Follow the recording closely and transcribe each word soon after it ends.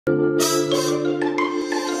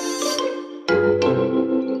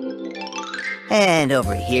And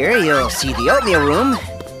over here, you'll see the oatmeal room.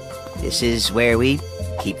 This is where we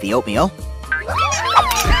keep the oatmeal.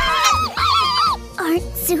 Aren't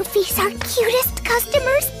Zoofies our cutest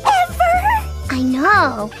customers ever? I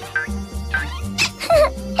know.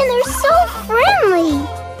 And they're so friendly.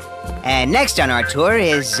 And next on our tour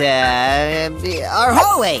is, our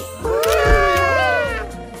hallway.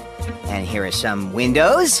 And here are some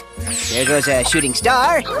windows. There goes a shooting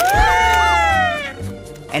star.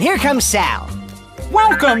 And here comes Sal.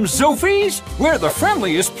 Welcome, Zoofies! We're the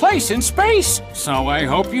friendliest place in space, so I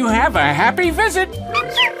hope you have a happy visit.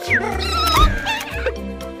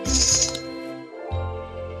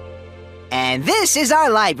 And this is our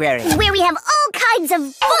library. Where we have all kinds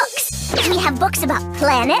of books. We have books about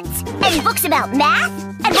planets, and books about math,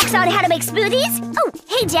 and books on how to make smoothies. Oh,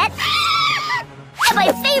 hey, Jet. And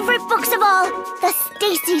my favorite books of all, the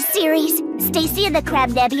Stacy series. Stacy and the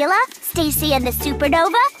Crab Nebula, Stacy and the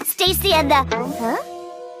Supernova, Stacy and the... Huh?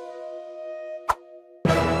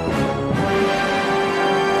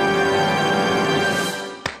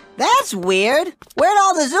 That's weird. Where'd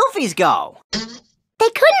all the Zoofies go? They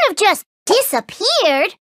couldn't have just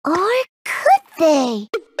disappeared. Or could they?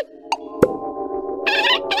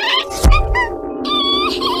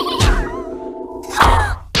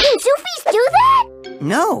 Can Zoofies do that?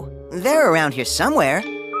 No, they're around here somewhere.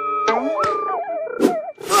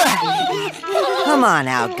 Come on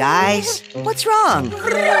out, guys. What's wrong?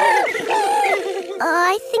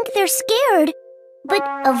 I think they're scared. But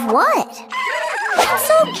of what? It's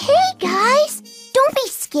okay, guys. Don't be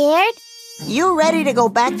scared. You ready to go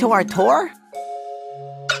back to our tour?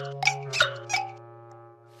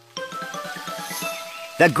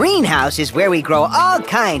 The greenhouse is where we grow all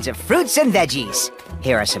kinds of fruits and veggies.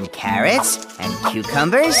 Here are some carrots and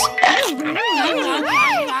cucumbers.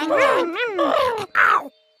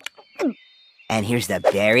 And here's the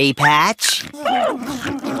berry patch.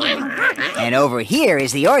 And over here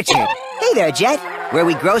is the orchard. Hey there, Jet, where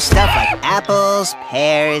we grow stuff like apples,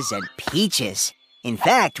 pears, and peaches. In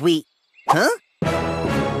fact, we... Huh?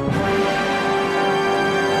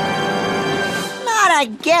 Not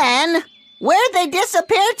again! Where'd they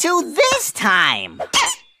disappear to this time?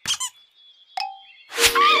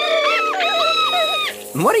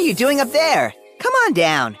 What are you doing up there? Come on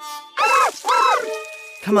down.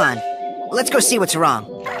 Come on, let's go see what's wrong.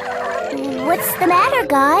 What's the matter,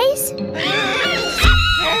 guys?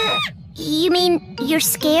 You mean you're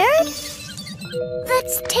scared?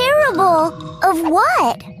 That's terrible. Of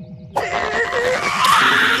what?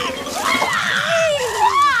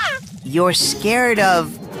 You're scared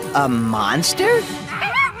of a monster?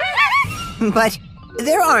 But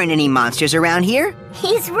there aren't any monsters around here.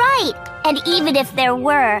 He's right. And even if there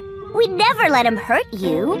were, we'd never let him hurt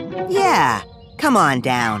you. Yeah, come on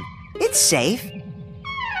down. It's safe.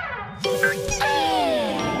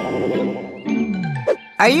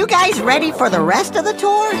 Are you guys ready for the rest of the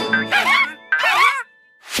tour?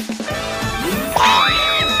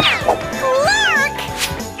 Look!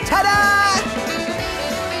 Ta-da!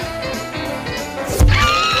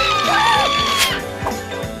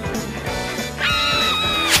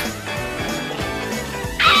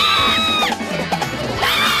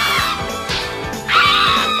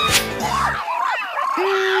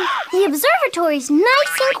 The observatory's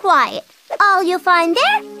nice and quiet. All you'll find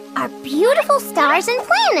there are beautiful stars and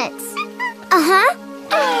planets. Uh-huh.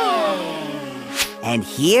 And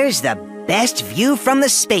here's the best view from the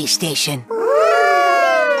space station.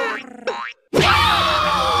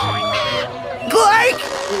 Clark!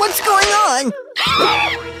 What's going on?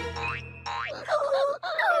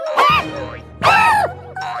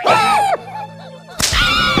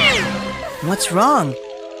 What's wrong?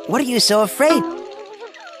 What are you so afraid?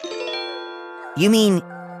 You mean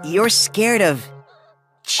you're scared of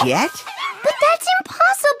Jet? But that's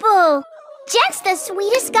impossible. Jet's the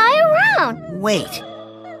sweetest guy around. Wait,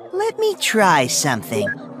 let me try something.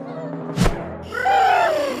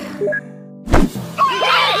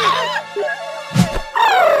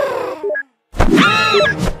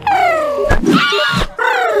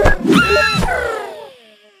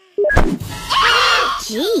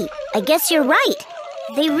 Gee, I guess you're right.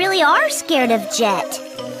 They really are scared of Jet.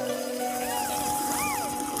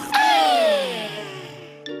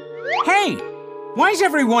 Hey, why's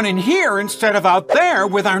everyone in here instead of out there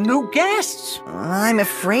with our new guests? I'm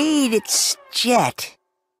afraid it's Jet.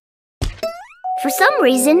 For some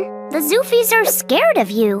reason, the Zoofies are scared of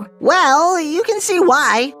you. Well, you can see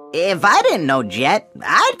why. If I didn't know Jet,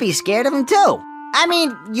 I'd be scared of him too. I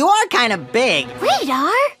mean, you are kind of big.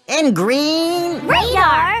 Radar? And green.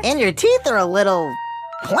 Radar? And your teeth are a little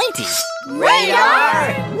Pointy?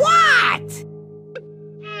 Radar? What?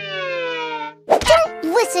 Don't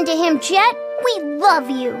listen to him, Jet. We love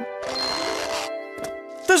you.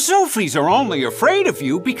 The Zoofies are only afraid of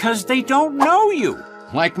you because they don't know you.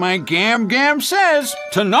 Like my Gam Gam says,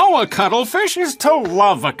 to know a cuttlefish is to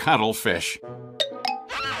love a cuttlefish.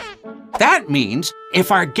 That means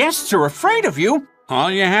if our guests are afraid of you,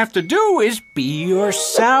 all you have to do is be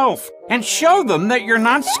yourself and show them that you're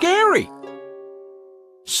not scary.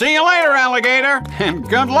 See you later, Alligator, and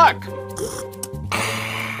good luck.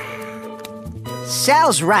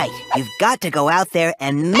 Sal's right. You've got to go out there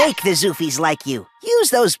and make the Zoofies like you. Use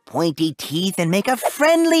those pointy teeth and make a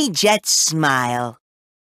friendly Jet smile.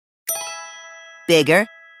 Bigger.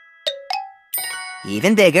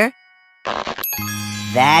 Even bigger.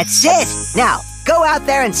 That's it! Now, go out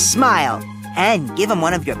there and smile. And give them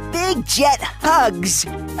one of your big Jet hugs.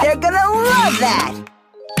 They're gonna love that!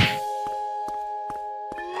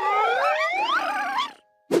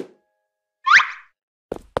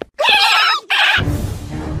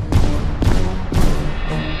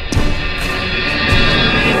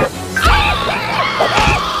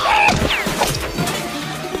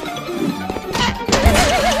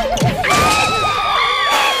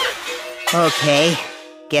 Okay,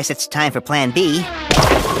 guess it's time for Plan B.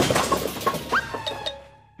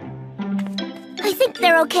 I think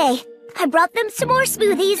they're okay. I brought them some more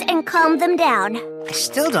smoothies and calmed them down. I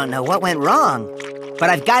still don't know what went wrong, but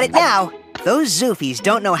I've got it now. Those Zoofies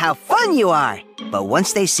don't know how fun you are, but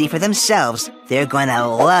once they see for themselves, they're gonna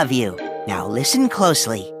love you. Now listen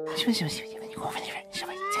closely.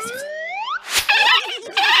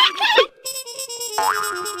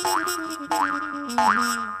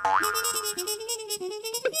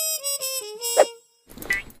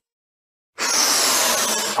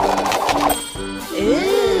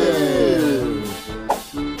 Ooh.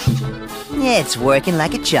 It's working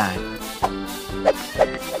like a charm.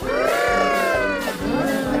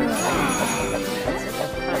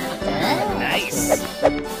 Nice.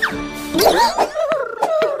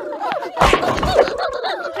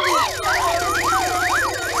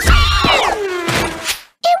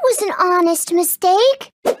 It was an honest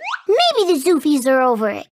mistake. Maybe the Zoofies are over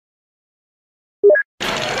it.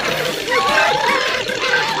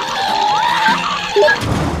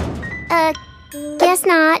 Guess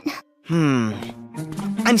not.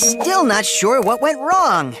 I'm still not sure what went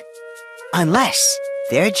wrong. Unless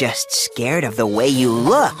they're just scared of the way you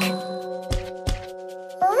look.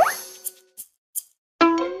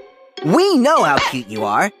 We know how cute you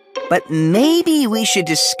are, but maybe we should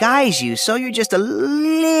disguise you so you're just a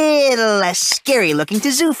little less scary looking to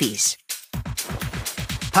Zoofies.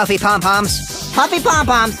 Puffy pom-poms. Puffy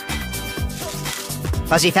pom-poms.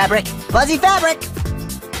 Fuzzy fabric. Fuzzy fabric.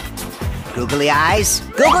 Googly eyes.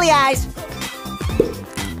 Googly eyes.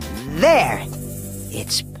 There.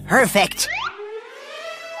 It's perfect.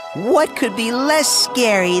 What could be less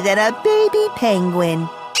scary than a baby penguin?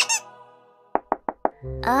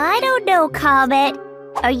 I don't know, Comet.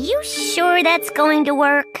 Are you sure that's going to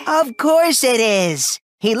work? Of course it is.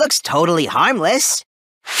 He looks totally harmless.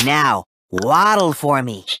 Now, waddle for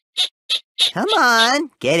me. Come on,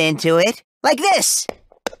 get into it. Like this.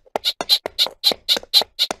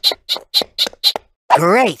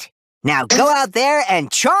 Great. Now go out there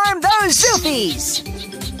and charm those Zoofies.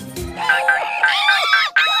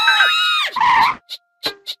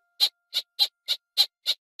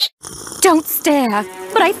 Don't stare,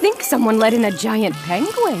 but I think someone let in a giant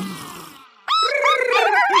penguin.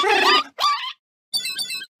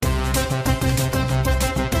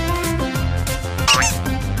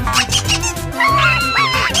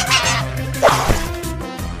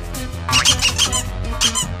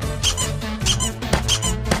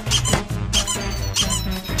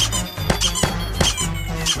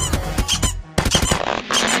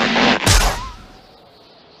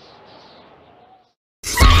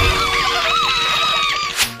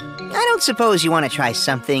 Suppose you want to try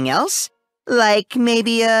something else? Like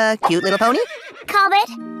maybe a cute little pony? Comet,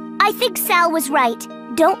 I think Sal was right.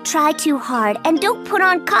 Don't try too hard and don't put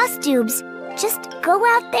on costumes. Just go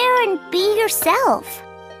out there and be yourself.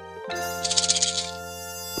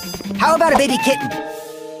 How about a baby kitten?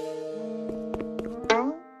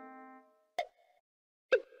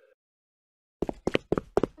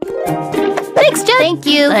 Thanks, Jet. Thank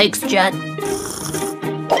you. Thanks, Jet.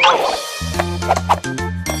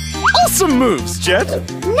 Awesome moves, Jet!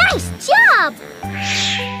 Nice job!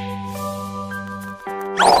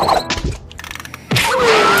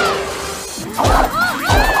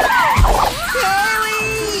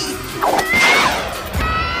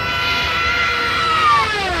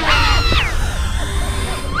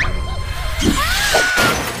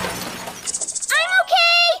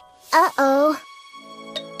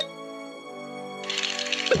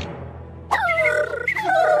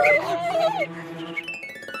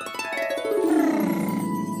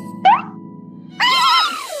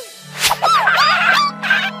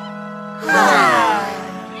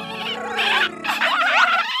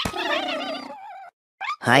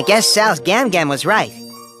 I guess Sal's Gam Gam was right.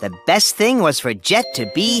 The best thing was for Jet to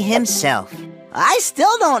be himself. I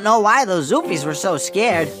still don't know why those Zoofies were so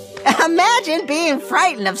scared. Imagine being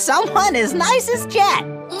frightened of someone as nice as Jet.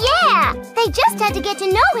 Yeah, they just had to get to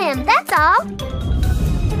know him, that's all.